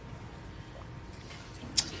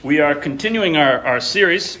We are continuing our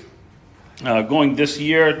series, going this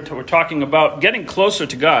year. We're talking about getting closer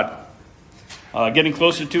to God, getting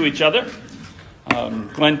closer to each other.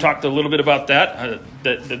 Glenn talked a little bit about that,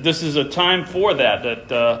 that this is a time for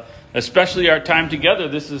that especially our time together,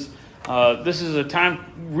 this is a time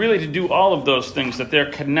really to do all of those things, that they're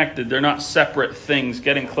connected. They're not separate things,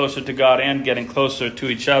 getting closer to God and getting closer to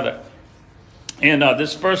each other. And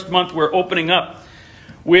this first month we're opening up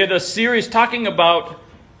with a series talking about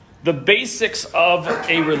the basics of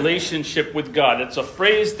a relationship with God. It's a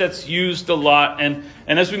phrase that's used a lot. And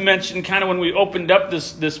as we mentioned, kind of when we opened up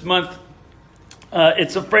this month,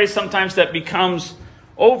 it's a phrase sometimes that becomes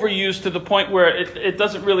overused to the point where it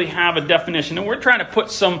doesn't really have a definition. And we're trying to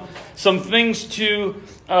put some things to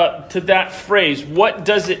that phrase. What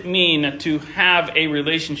does it mean to have a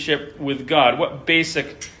relationship with God? What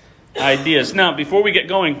basic ideas? Now, before we get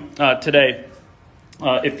going today,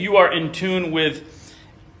 if you are in tune with,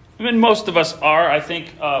 and most of us are, I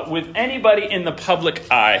think, with anybody in the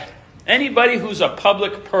public eye, anybody who's a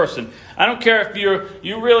public person, I don't care if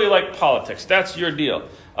you really like politics, that's your deal.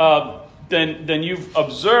 Then you've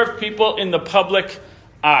observed people in the public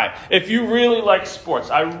eye. If you really like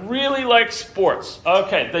sports, I really like sports.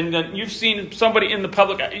 Okay, then you've seen somebody in the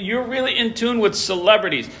public eye. You're really in tune with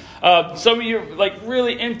celebrities. Some of you are like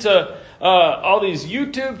really into all these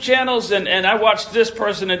YouTube channels, and I watched this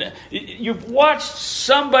person, and you've watched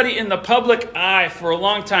somebody in the public eye for a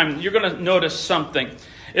long time. You're going to notice something,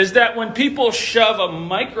 is that when people shove a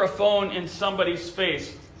microphone in somebody's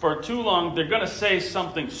face for too long, they're going to say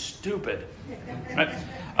something stupid. Right?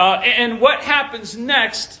 And what happens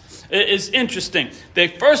next is interesting.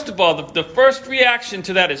 First of all, the first reaction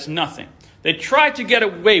to that is nothing. They try to get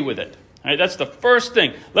away with it. Right, that's the first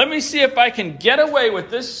thing. Let me see if I can get away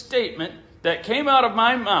with this statement that came out of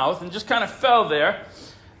my mouth and just kind of fell there.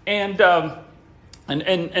 And that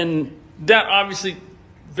obviously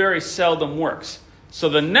very seldom works. So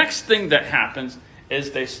the next thing that happens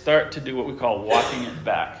is they start to do what we call walking it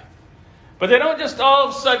back. But they don't just all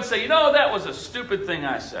of a sudden say, that was a stupid thing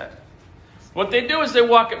I said. What they do is they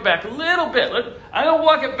walk it back a little bit. I'm going to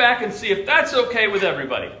walk it back and see if that's okay with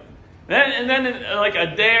everybody. Then like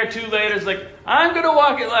a day or two later, it's like, I'm going to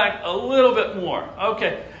walk it back a little bit more.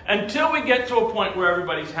 Okay. Until we get to a point where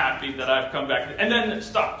everybody's happy that I've come back. And then it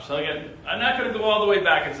stops. So I'm not going to go all the way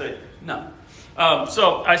back and say, no.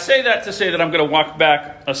 So I say that to say that I'm going to walk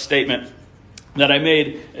back a statement that I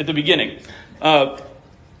made at the beginning.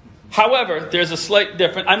 However, there's a slight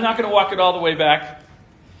difference. I'm not going to walk it all the way back.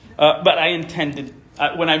 But I intended,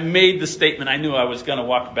 when I made the statement, I knew I was going to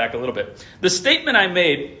walk it back a little bit. The statement I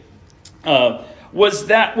made was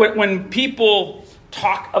that when people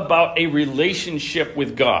talk about a relationship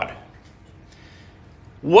with God,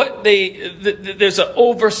 there's an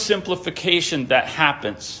oversimplification that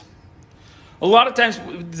happens. A lot of times,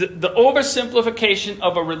 the oversimplification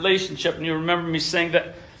of a relationship, and you remember me saying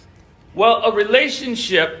that, a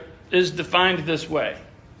relationship is defined this way.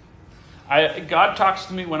 God talks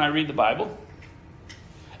to me when I read the Bible,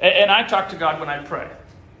 and I talk to God when I pray.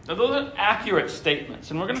 Now, those are accurate statements,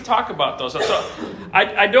 and we're going to talk about those. So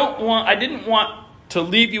I didn't want to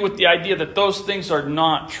leave you with the idea that those things are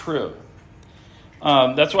not true.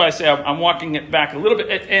 That's why I say I'm walking it back a little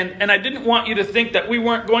bit. And I didn't want you to think that we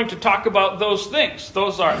weren't going to talk about those things.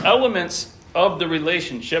 Those are elements of the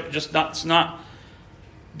relationship, it's not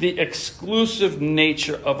the exclusive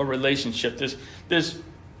nature of a relationship. There's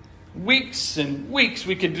weeks and weeks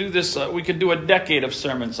we could do this. We could do a decade of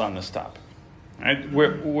sermons on this topic. Right?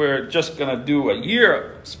 We're just going to do a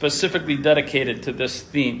year specifically dedicated to this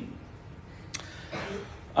theme.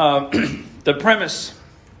 The premise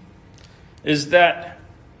is that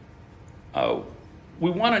we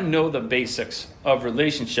want to know the basics of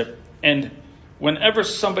relationship. And whenever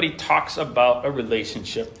somebody talks about a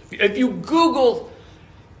relationship, if you Google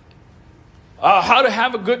how to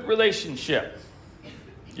have a good relationship,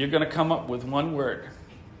 you're going to come up with one word.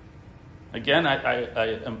 Again,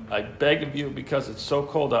 I beg of you, because it's so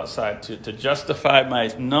cold outside, to justify my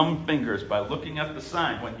numb fingers by looking at the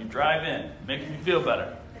sign when you drive in. Makes me feel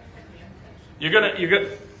better. You're gonna.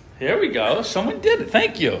 Here we go. Someone did it.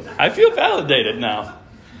 Thank you. I feel validated now.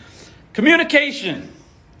 Communication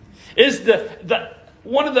is the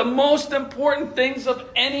one of the most important things of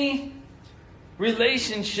any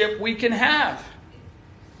relationship we can have.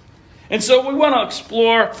 And so we want to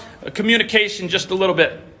explore communication just a little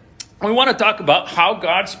bit. We want to talk about how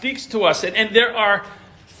God speaks to us. And there are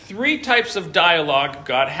three types of dialogue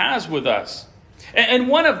God has with us. And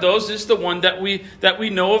one of those is the one that we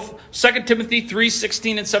know of. 2 Timothy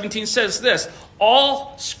 3:16 and 17 says this: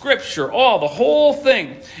 all Scripture, the whole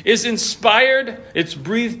thing is inspired, it's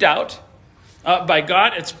breathed out by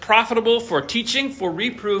God. It's profitable for teaching, for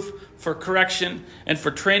reproof, for correction, and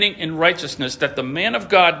for training in righteousness, that the man of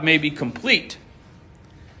God may be complete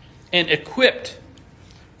and equipped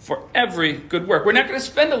for every good work. We're not going to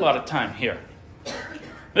spend a lot of time here.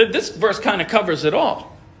 This verse kind of covers it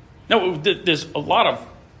all. Now, there's a lot of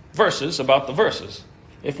verses about the verses,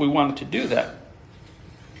 if we wanted to do that.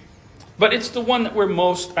 But it's the one that we're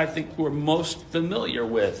most familiar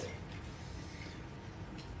with.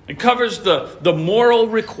 It covers the moral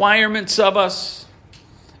requirements of us.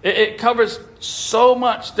 It covers so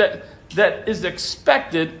much that is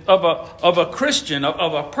expected of a Christian,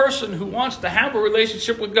 of a person who wants to have a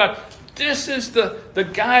relationship with God. This is the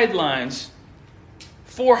guidelines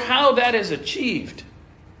for how that is achieved.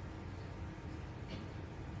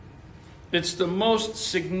 It's the most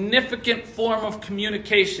significant form of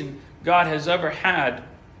communication God has ever had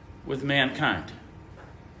with mankind.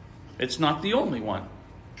 It's not the only one,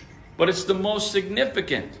 but it's the most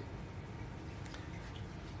significant.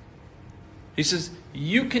 He says,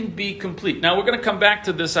 you can be complete. Now, we're going to come back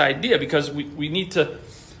to this idea because we need to...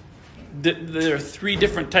 There are three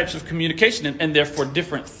different types of communication, and they're for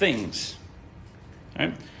different things.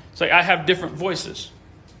 Right? It's like I have different voices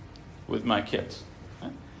with my kids.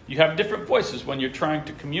 Right? You have different voices when you're trying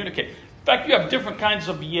to communicate. In fact, you have different kinds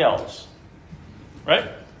of yells. Right?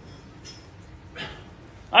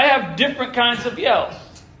 I have different kinds of yells.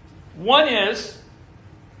 One is,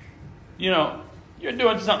 you're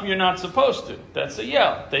doing something you're not supposed to. That's a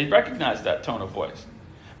yell. They recognize that tone of voice.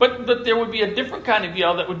 But there would be a different kind of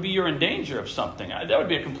yell that would be you're in danger of something. That would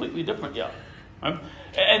be a completely different yell. Right?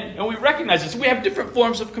 And we recognize this. We have different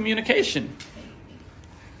forms of communication.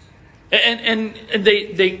 And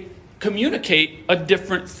they communicate a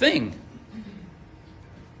different thing.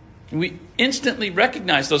 We instantly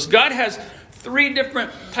recognize those. God has three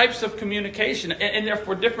different types of communication, and they're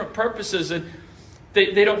for different purposes, and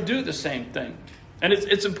they don't do the same thing. And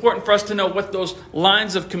it's important for us to know what those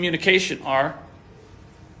lines of communication are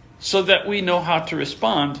so that we know how to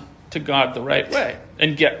respond to God the right way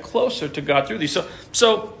and get closer to God through these.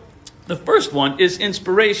 So the first one is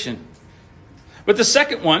inspiration. But the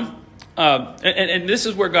second one, and this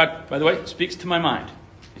is where God, by the way, speaks to my mind.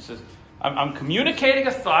 He says, I'm communicating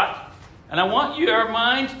a thought, and I want your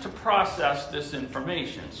mind to process this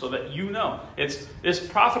information so that you know. It's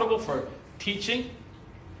profitable for teaching,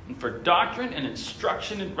 and for doctrine and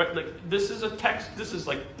instruction. And this is a text. This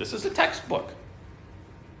is a textbook.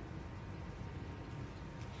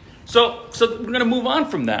 So we're going to move on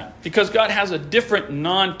from that because God has a different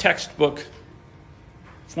non-textbook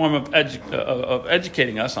form of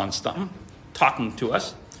educating us on something, talking to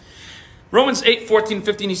us. Romans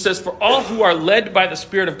 8:14-15, he says, "For all who are led by the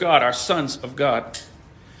Spirit of God are sons of God.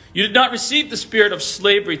 You did not receive the spirit of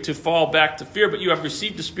slavery to fall back to fear, but you have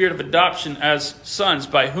received the spirit of adoption as sons,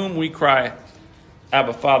 by whom we cry,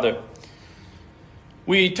 Abba, Father."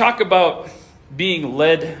 We talk about being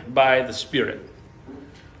led by the Spirit.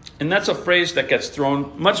 And that's a phrase that gets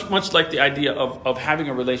thrown, much like the idea of having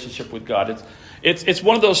a relationship with God. It's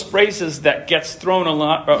one of those phrases that gets thrown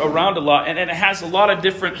around a lot, and it has a lot of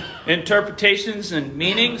different interpretations and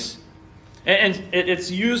meanings. And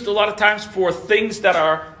it's used a lot of times for things that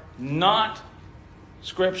are not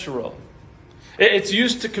scriptural. It's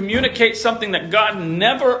used to communicate something that God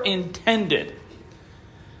never intended.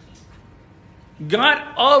 God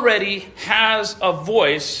already has a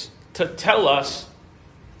voice to tell us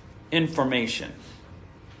information.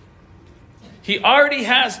 He already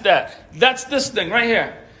has that. That's this thing right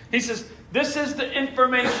here. He says, this is the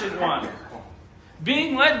information one.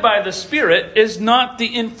 Being led by the Spirit is not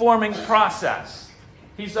the informing process.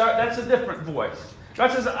 That's a different voice.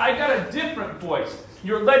 God says, I got a different voice.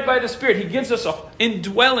 You're led by the Spirit. He gives us an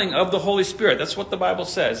indwelling of the Holy Spirit. That's what the Bible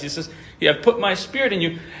says. He says, I've put my Spirit in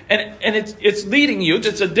you. And it's leading you.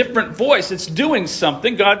 It's a different voice. It's doing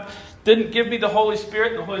something. God didn't give me the Holy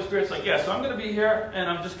Spirit. The Holy Spirit's like, so I'm going to be here and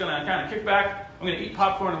I'm just going to kind of kick back. I'm going to eat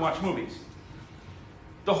popcorn and watch movies.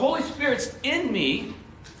 The Holy Spirit's in me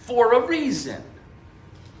for a reason.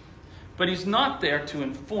 But He's not there to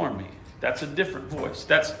inform me. That's a different voice.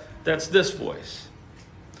 That's this voice.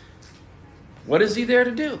 What is He there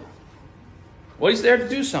to do? Well, He's there to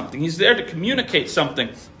do something. He's there to communicate something.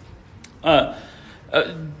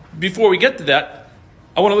 Before we get to that,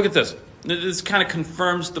 I want to look at this. This kind of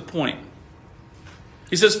confirms the point.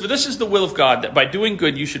 He says, "For this is the will of God, that by doing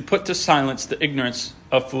good you should put to silence the ignorance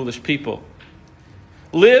of foolish people.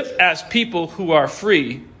 Live as people who are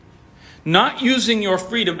free, not using your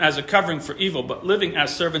freedom as a covering for evil, but living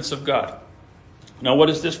as servants of God. Now, what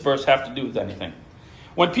does this verse have to do with anything?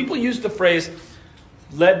 When people use the phrase,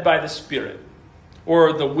 led by the Spirit,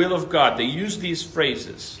 or the will of God, they use these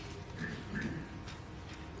phrases.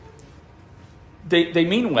 They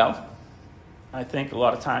mean well, I think, a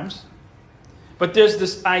lot of times. But there's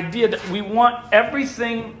this idea that we want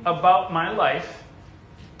everything about my life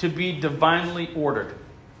to be divinely ordered.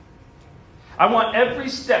 I want every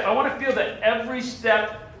step, I want to feel that every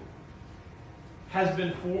step has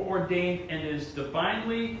been foreordained and is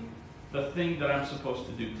divinely the thing that I'm supposed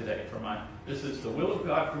to do today. This is the will of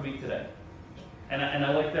God for me today. And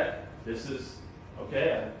I like that. This is,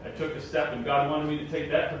 okay, I took a step and God wanted me to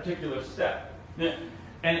take that particular step.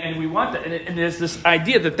 And we want that. And there's this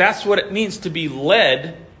idea that that's what it means to be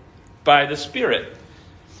led by the Spirit.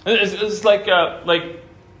 It's like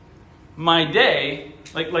my day,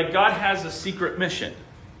 like God has a secret mission.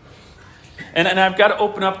 And I've got to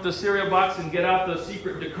open up the cereal box and get out the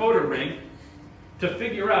secret decoder ring to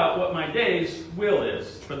figure out what my day's will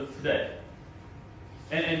is for today.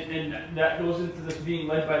 And that goes into this being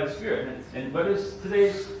led by the Spirit. And what is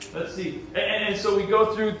today's? Let's see. And so we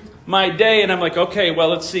go through my day, and I'm like, okay, well,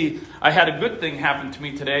 let's see. I had a good thing happen to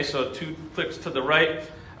me today, so 2 clicks to the right.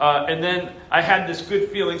 And then I had this good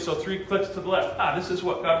feeling, so 3 clicks to the left. This is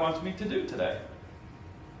what God wants me to do today.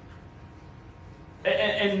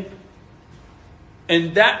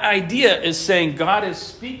 And that idea is saying God is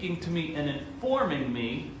speaking to me and informing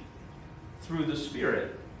me through the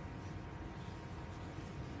Spirit.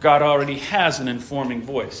 God already has an informing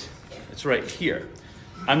voice. It's right here.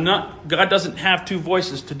 God doesn't have 2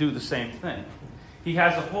 voices to do the same thing. He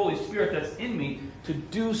has a Holy Spirit that's in me to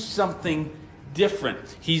do something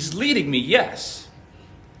different. He's leading me, yes.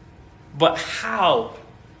 But how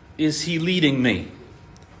is he leading me?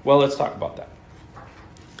 Well, let's talk about that.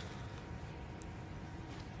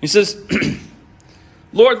 He says,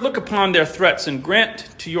 Lord, look upon their threats and grant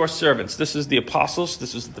to your servants. This is the apostles.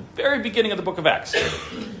 This is the very beginning of the book of Acts.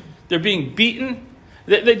 They're being beaten.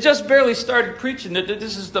 They just barely started preaching.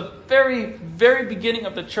 This is the very, very beginning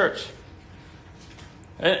of the church.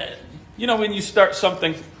 You know, when you start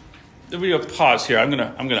something, we'll pause here. I'm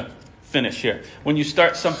gonna finish here. When you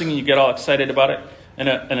start something and you get all excited about it, and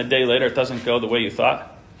a day later it doesn't go the way you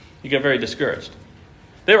thought, you get very discouraged.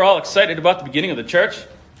 They were all excited about the beginning of the church.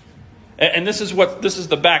 And this is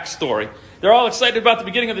the backstory. They're all excited about the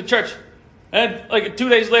beginning of the church. And like 2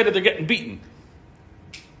 days later, they're getting beaten.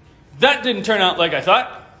 That didn't turn out like I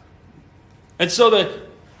thought. And so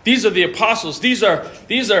these are the apostles. These are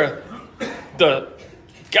the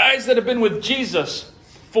guys that have been with Jesus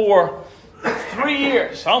for 3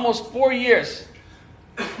 years, almost 4 years.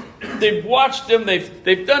 They've watched him.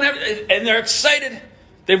 They've done everything, and they're excited.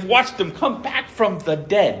 They've watched him come back from the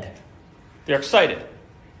dead. They're excited.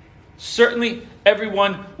 Certainly,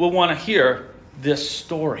 everyone will want to hear this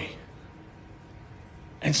story.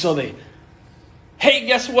 And so hey,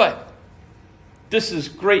 guess what? This is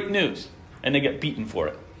great news. And they get beaten for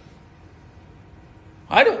it.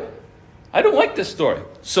 I don't like this story.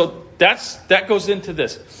 So that goes into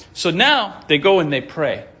this. So now they go and they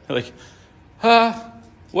pray. They're like,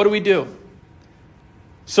 what do we do?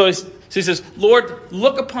 So he says, Lord,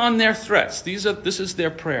 look upon their threats. This is their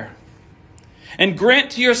prayer. And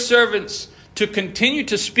grant to your servants to continue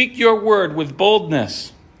to speak your word with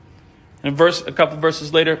boldness. And a couple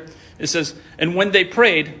verses later, it says, and when they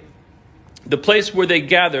prayed, the place where they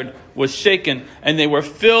gathered was shaken, and they were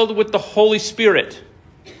filled with the Holy Spirit.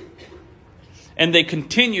 And they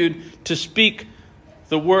continued to speak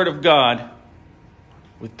the word of God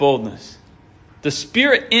with boldness. The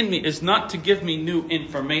Spirit in me is not to give me new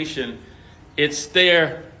information. It's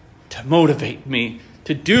there to motivate me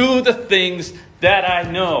to do the things that I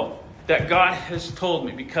know that God has told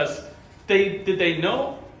me. Because did they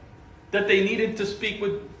know that they needed to speak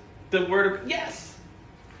with the word of... Yes,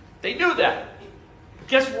 they knew that. But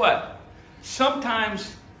guess what?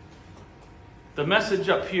 Sometimes the message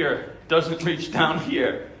up here doesn't reach down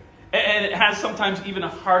here. And it has sometimes even a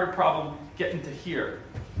harder problem getting to here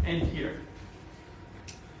and here.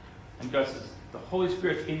 And God says, the Holy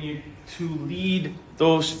Spirit's in you to lead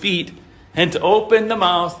those feet and to open the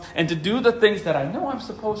mouth and to do the things that I know I'm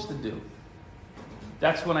supposed to do.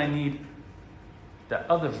 That's when I need that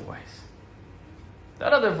other voice.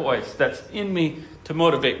 That other voice that's in me to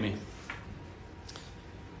motivate me.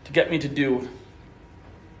 To get me to do.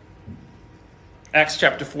 Acts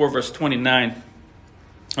chapter 4, verse 29.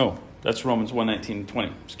 Oh, that's Romans 1:19 and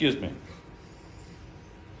 20. Excuse me.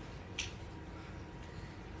 It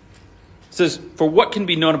says, for what can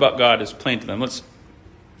be known about God is plain to them.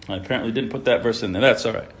 I apparently didn't put that verse in there. That's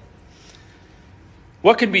all right.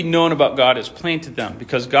 What can be known about God is plain to them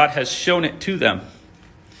because God has shown it to them.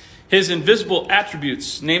 His invisible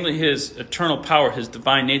attributes, namely his eternal power, his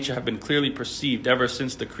divine nature, have been clearly perceived ever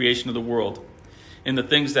since the creation of the world in the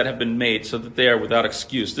things that have been made, so that they are without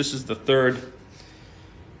excuse. This is the third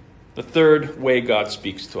way God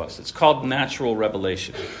speaks to us. It's called natural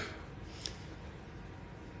revelation.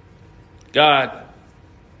 God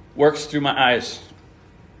works through my eyes.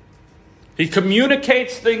 He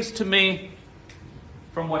communicates things to me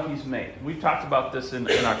from what he's made. We talked about this in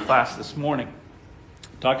our class this morning,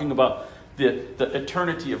 talking about the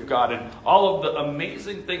eternity of God and all of the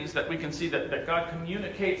amazing things that we can see that God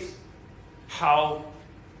communicates how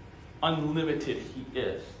unlimited he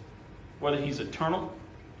is. Whether he's eternal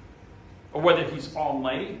or whether he's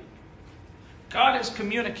almighty, God is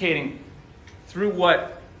communicating through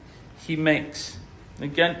what he makes.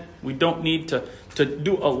 Again, we don't need to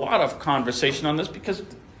do a lot of conversation on this because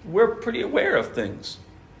we're pretty aware of things.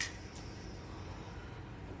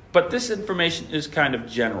 But this information is kind of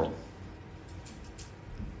general.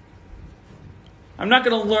 I'm not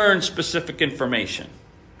going to learn specific information.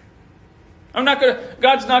 I'm not going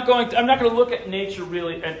to look at nature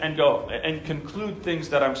really and go and conclude things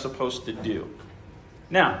that I'm supposed to do.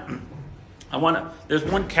 Now, there's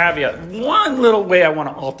one caveat, one little way I want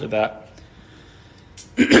to alter that.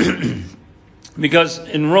 Because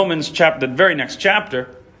in Romans the very next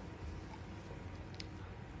chapter,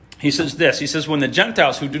 he says this. He says, when the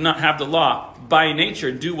Gentiles who do not have the law by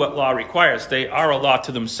nature do what law requires, they are a law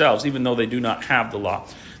to themselves, even though they do not have the law.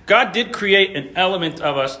 God did create an element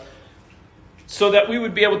of us so that we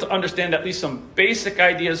would be able to understand at least some basic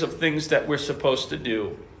ideas of things that we're supposed to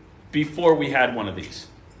do before we had one of these.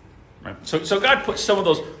 Right? So God put some of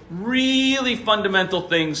those really fundamental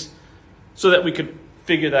things so that we could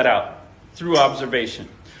figure that out through observation.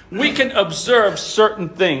 We can observe certain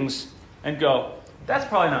things and go, that's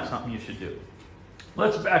probably not something you should do.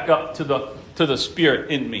 Let's back up to the spirit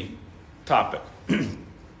in me topic.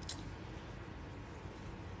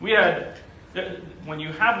 When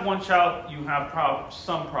you have one child, you have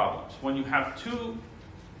some problems. When you have two,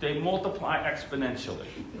 they multiply exponentially,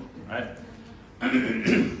 right?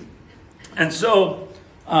 And so,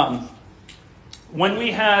 when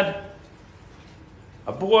we had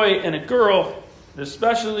a boy and a girl,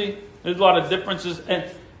 especially, there's a lot of differences, and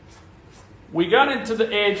we got into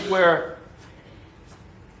the age where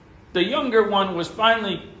the younger one was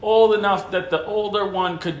finally old enough that the older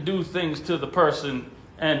one could do things to the person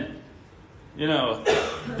and,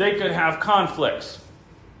 they could have conflicts.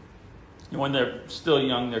 When they're still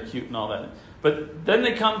young, they're cute and all that. But then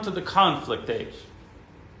they come to the conflict age.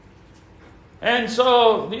 And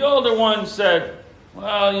so the older one said,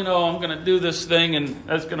 well, I'm going to do this thing and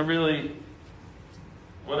that's going to really,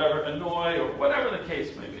 annoy or whatever the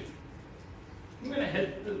case may be. I'm going to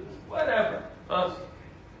hit whatever. A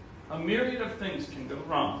myriad of things can go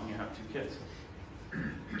wrong when you have two kids.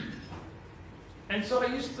 And so I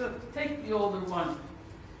used to take the older one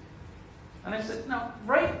and I said, now,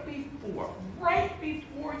 right before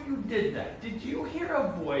you did that, did you hear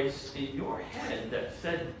a voice in your head that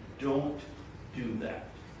said, don't do that?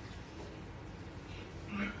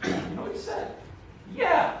 You know what he said?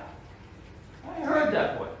 Yeah, I heard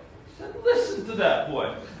that voice. He said, listen to that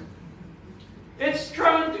voice. It's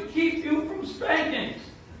trying to keep you from spankings.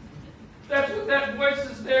 That's what that voice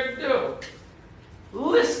is there to do.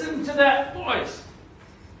 Listen to that voice.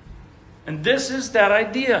 And this is that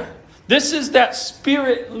idea. This is that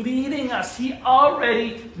spirit leading us. He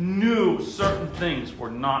already knew certain things were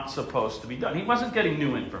not supposed to be done. He wasn't getting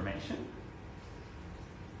new information.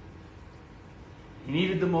 He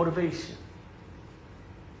needed the motivation.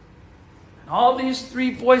 And all these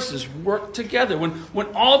three voices work together. When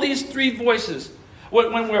all these three voices,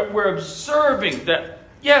 when we're observing that,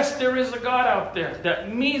 yes, there is a God out there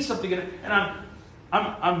that means something, and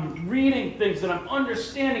I'm reading things that I'm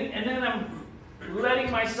understanding, and then I'm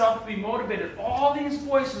letting myself be motivated. All these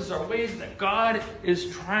voices are ways that God is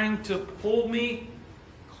trying to pull me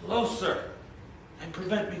closer and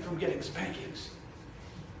prevent me from getting spankings.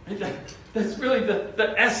 And that's really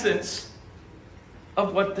the essence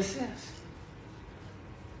of what this is.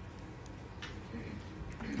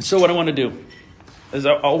 So what I want to do is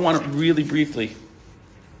I want to really briefly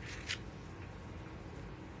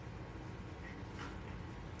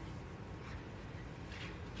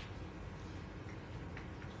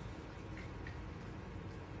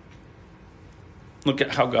look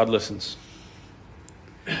at how God listens.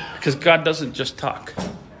 Because God doesn't just talk.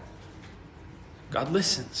 God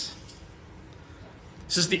listens.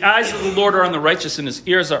 It says, the eyes of the Lord are on the righteous and his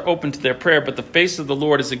ears are open to their prayer, but the face of the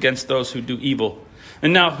Lord is against those who do evil.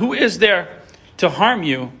 And now, who is there to harm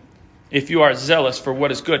you if you are zealous for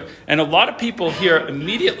what is good. And a lot of people here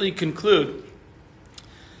immediately conclude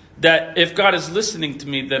that if God is listening to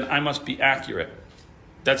me, then I must be accurate.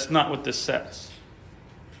 That's not what this says.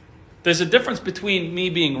 There's a difference between me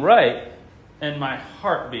being right and my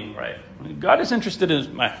heart being right. God is interested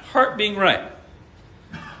in my heart being right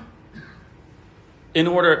in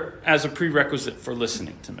order as a prerequisite for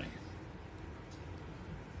listening to me.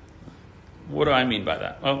 What do I mean by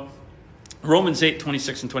that? Well, Romans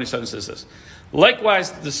 8:26 and 27 says this.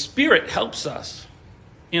 Likewise, the Spirit helps us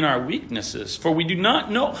in our weaknesses, for we do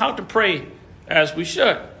not know how to pray as we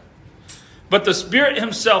should. But the Spirit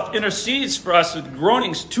himself intercedes for us with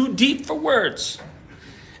groanings too deep for words.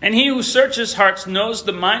 And he who searches hearts knows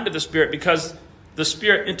the mind of the Spirit, because the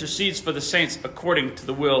Spirit intercedes for the saints according to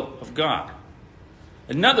the will of God.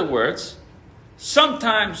 In other words,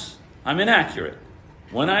 sometimes I'm inaccurate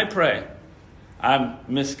when I pray. I'm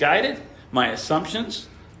misguided. My assumptions,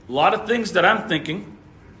 a lot of things that I'm thinking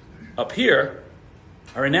up here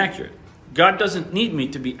are inaccurate. God doesn't need me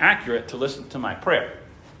to be accurate to listen to my prayer.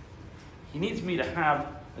 He needs me to have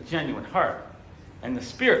a genuine heart. And the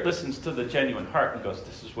Spirit listens to the genuine heart and goes,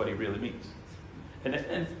 this is what he really means.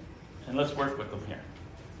 And let's work with them here.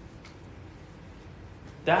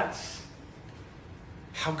 That's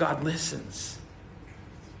how God listens.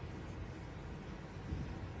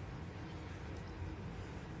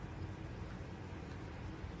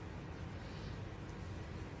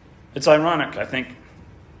 It's ironic, I think,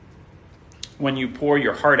 when you pour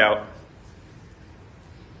your heart out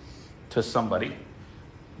to somebody.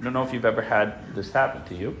 I don't know if you've ever had this happen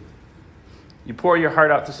to you. You pour your heart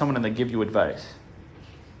out to someone and they give you advice.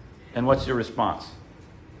 And what's your response?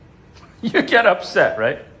 You get upset,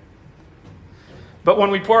 right? But when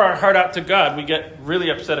we pour our heart out to God, we get really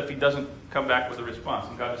upset if he doesn't come back with a response.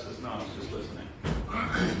 And God just says, no, I was just listening.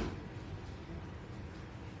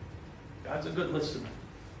 God's a good listener.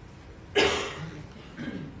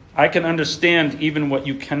 I can understand even what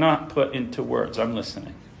you cannot put into words. I'm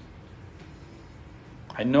listening.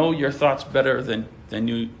 I know your thoughts better than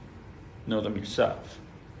you know them yourself.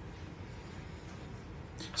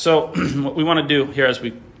 So what we want to do here as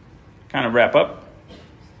we kind of wrap up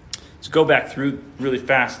is go back through really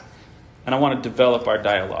fast, and I want to develop our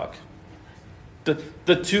dialogue.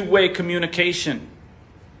 The two-way communication.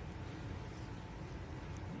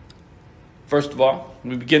 First of all,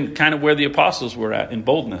 we begin kind of where the apostles were at, in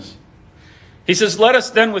boldness. He says, let us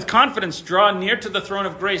then with confidence draw near to the throne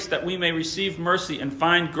of grace, that we may receive mercy and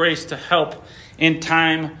find grace to help in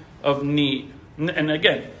time of need. And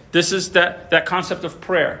again, this is that concept of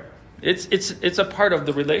prayer. It's a part of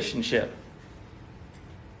the relationship.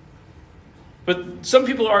 But some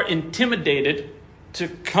people are intimidated to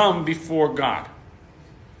come before God.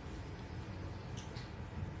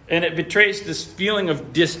 And it betrays this feeling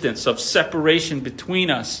of distance, of separation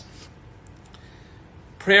between us.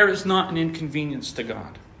 Prayer is not an inconvenience to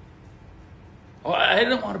God. Oh, I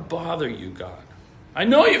don't want to bother you, God. I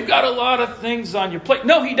know you've got a lot of things on your plate.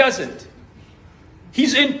 No, he doesn't.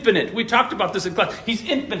 He's infinite. We talked about this in class. He's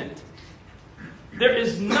infinite. There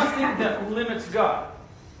is nothing that limits God.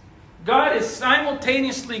 God is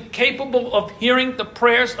simultaneously capable of hearing the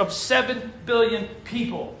prayers of 7 billion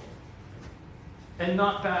people and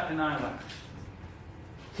not bat an eyelash.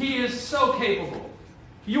 He is so capable.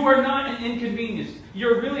 You are not an inconvenience.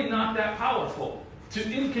 You're really not that powerful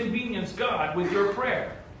to inconvenience God with your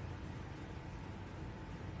prayer.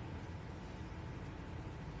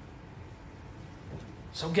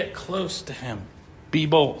 So get close to him. Be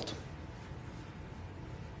bold.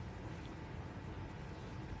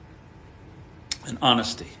 And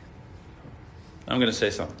honesty. I'm going to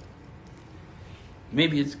say something.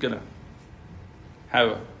 Maybe it's going to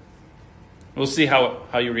we'll see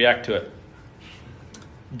how you react to it.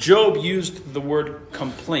 Job used the word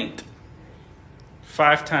complaint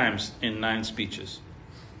 5 times in 9 speeches.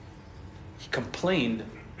 He complained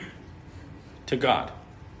to God.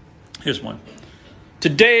 Here's one.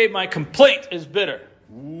 Today my complaint is bitter.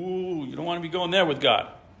 Ooh, you don't want to be going there with God.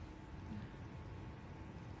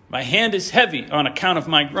 My hand is heavy on account of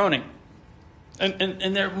my groaning.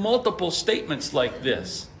 And there are multiple statements like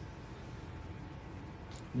this.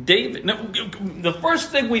 David, the first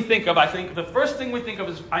thing we think of,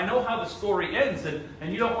 is, I know how the story ends,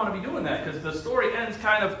 and you don't want to be doing that, because the story ends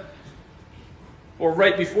kind of, or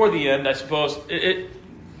right before the end, I suppose.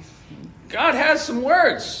 God has some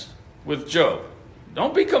words with Job.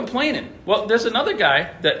 Don't be complaining. Well, there's another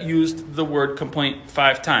guy that used the word complaint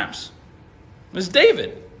 5 times. It's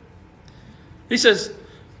David. He says,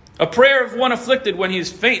 a prayer of one afflicted when he is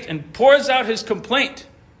faint and pours out his complaint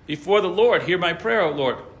before the Lord. Hear my prayer, O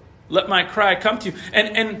Lord. let my cry come to you.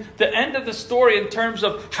 And the end of the story in terms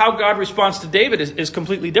of how God responds to David is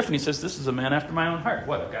completely different. He says, this is a man after my own heart.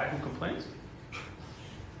 What, a guy who complains?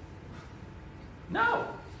 No.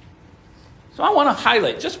 So I want to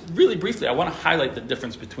highlight, just really briefly, I want to highlight the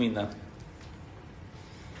difference between them.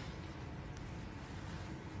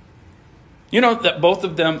 You know that both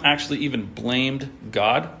of them actually even blamed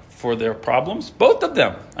God for their problems? Both of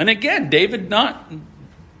them. And again, David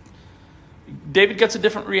gets a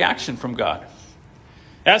different reaction from God.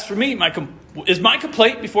 As for me, is my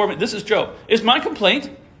complaint before me? This is Job. Is my complaint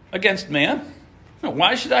against man? No,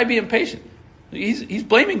 why should I be impatient? He's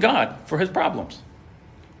blaming God for his problems.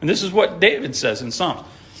 And this is what David says in Psalms.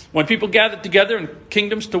 When people gathered together in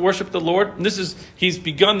kingdoms to worship the Lord, and he's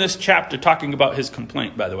begun this chapter talking about his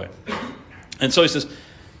complaint, by the way. And so he says,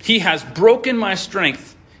 he has broken my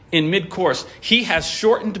strength in mid-course. He has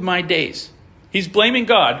shortened my days. He's blaming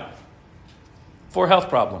God for health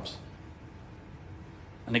problems.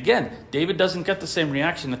 And again, David doesn't get the same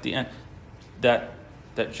reaction at the end that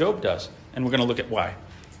Job does. And we're going to look at why.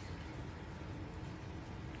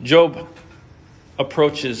 Job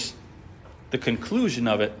approaches the conclusion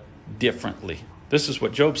of it differently. This is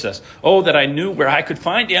what Job says. Oh, that I knew where I could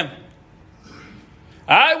find him.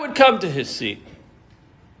 I would come to his seat.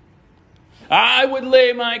 I would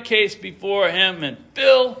lay my case before him and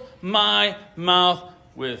fill my mouth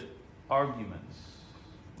with arguments.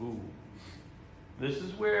 Ooh. This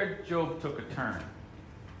is where Job took a turn.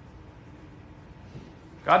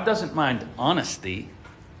 God doesn't mind honesty.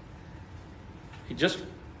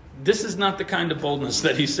 This is not the kind of boldness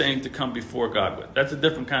that he's saying to come before God with. That's a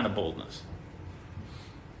different kind of boldness.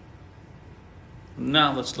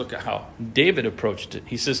 Now let's look at how David approached it.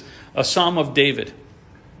 He says, a psalm of David.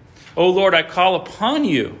 O Lord, I call upon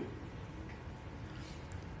you.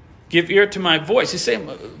 Give ear to my voice. He's saying,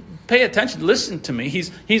 pay attention, listen to me.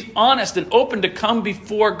 He's honest and open to come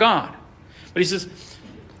before God. But he says,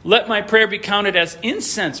 let my prayer be counted as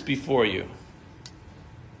incense before you.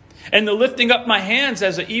 And the lifting up my hands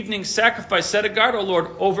as an evening sacrifice. Set a guard, O Lord,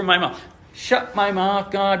 over my mouth. Shut my mouth,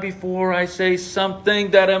 God, before I say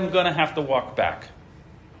something that I'm going to have to walk back.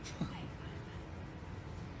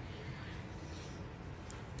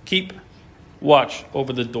 Keep watch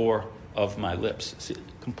over the door of my lips. See,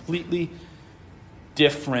 completely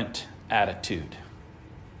different attitude.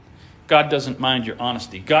 God doesn't mind your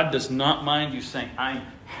honesty. God does not mind you saying, I'm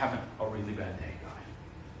having a really bad day, God.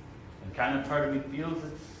 And kind of part of me feels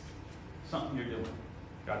it's something you're doing.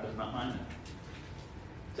 God does not mind that.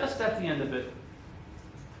 Just at the end of it,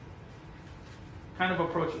 kind of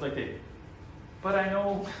approach it like David. But I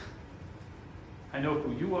know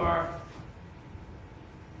who you are,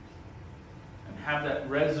 and have that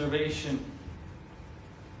reservation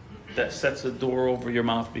that sets a door over your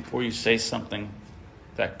mouth before you say something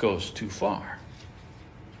that goes too far.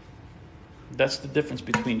 That's the difference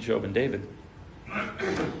between Job and David.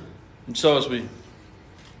 And so as we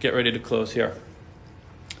get ready to close here,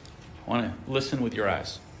 I want to listen with your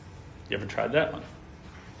eyes. You ever tried that one?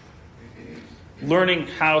 Learning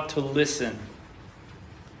how to listen.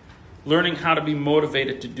 Learning how to be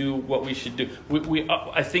motivated to do what we should do.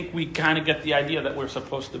 I think we kind of get the idea that we're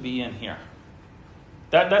supposed to be in here.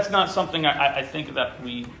 That's not something I think that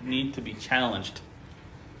we need to be challenged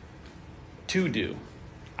to do.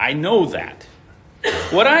 I know that.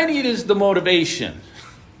 What I need is the motivation.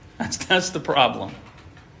 That's the problem.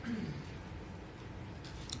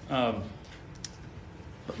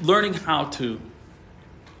 Learning how to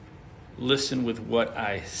listen with what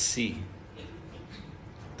I see.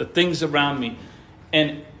 The things around me.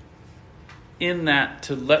 And in that,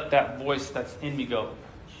 to let that voice that's in me go,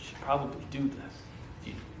 you should probably do this.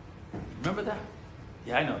 You remember that?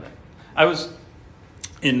 Yeah, I know that. I was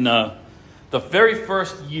in the very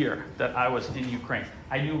first year that I was in Ukraine.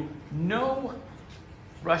 I knew no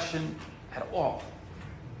Russian at all.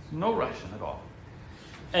 No Russian at all.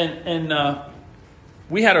 And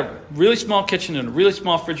we had a really small kitchen and a really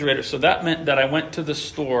small refrigerator, so that meant that I went to the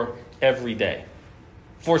store every day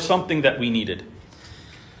for something that we needed.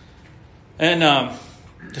 And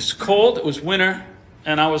it was cold, it was winter,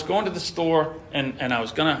 and I was going to the store, and I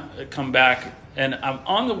was going to come back, and I'm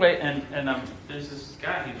on the way, and there's this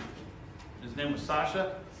guy, his name was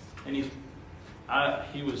Sasha, and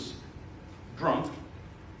he was drunk,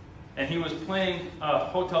 and he was playing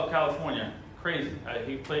Hotel California. Crazy.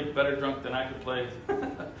 He played better drunk than I could play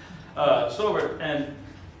sober. And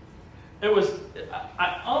it was,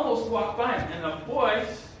 I almost walked by him, and the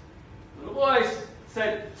voice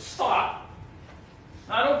said, stop.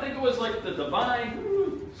 Now, I don't think it was like the divine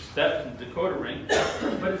step and Dakota ring,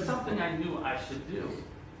 but it's something I knew I should do.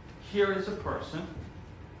 Here is a person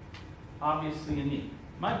obviously a need.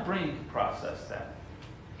 My brain can process that.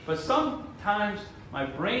 But sometimes my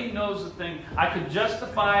brain knows the thing. I could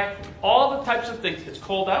justify all the types of things. It's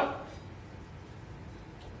cold out.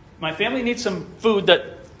 My family needs some food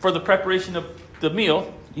for the preparation of the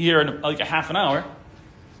meal here in like a half an hour.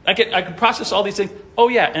 I could process all these things. Oh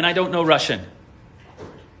yeah, and I don't know Russian.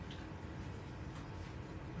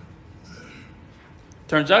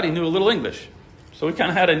 Turns out he knew a little English. So we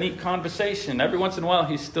kind of had a neat conversation. Every once in a while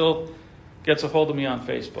he still gets a hold of me on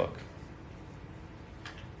Facebook.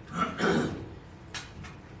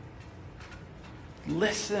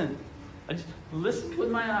 Listen. I just listen with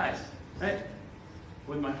my eyes, right?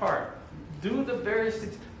 With my heart. Do the various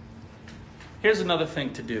things. Here's another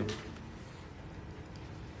thing to do.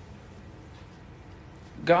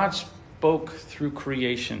 God spoke through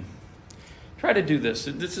creation. Try to do this.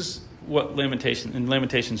 This is what in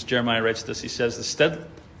Lamentations, Jeremiah writes this. He says, the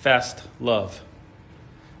steadfast love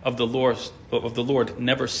of the Lord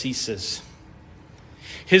never ceases.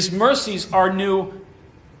 His mercies are new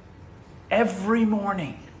every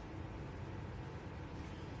morning.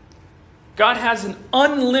 God has an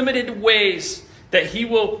unlimited ways that he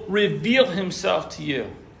will reveal himself to you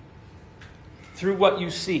through what you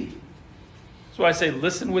see. That's why I say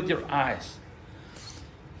listen with your eyes.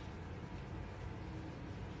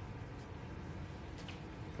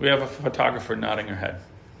 We have a photographer nodding her head.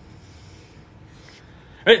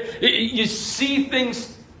 Right? You see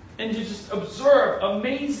things and you just observe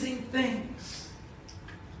amazing things.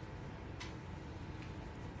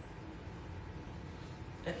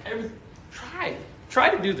 And try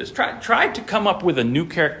to do this. Try to come up with a new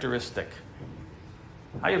characteristic.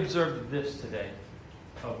 I observed this today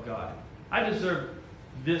of God. I observed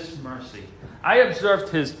this mercy. I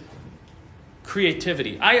observed his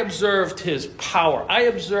creativity. I observed his power. I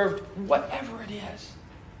observed whatever it is.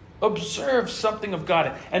 Observe something of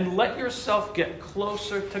God and let yourself get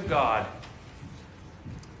closer to God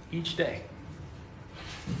each day.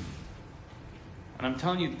 And I'm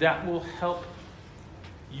telling you, that will help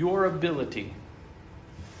your ability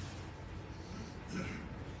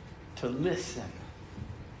to listen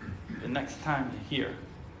the next time you hear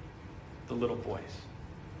the little voice.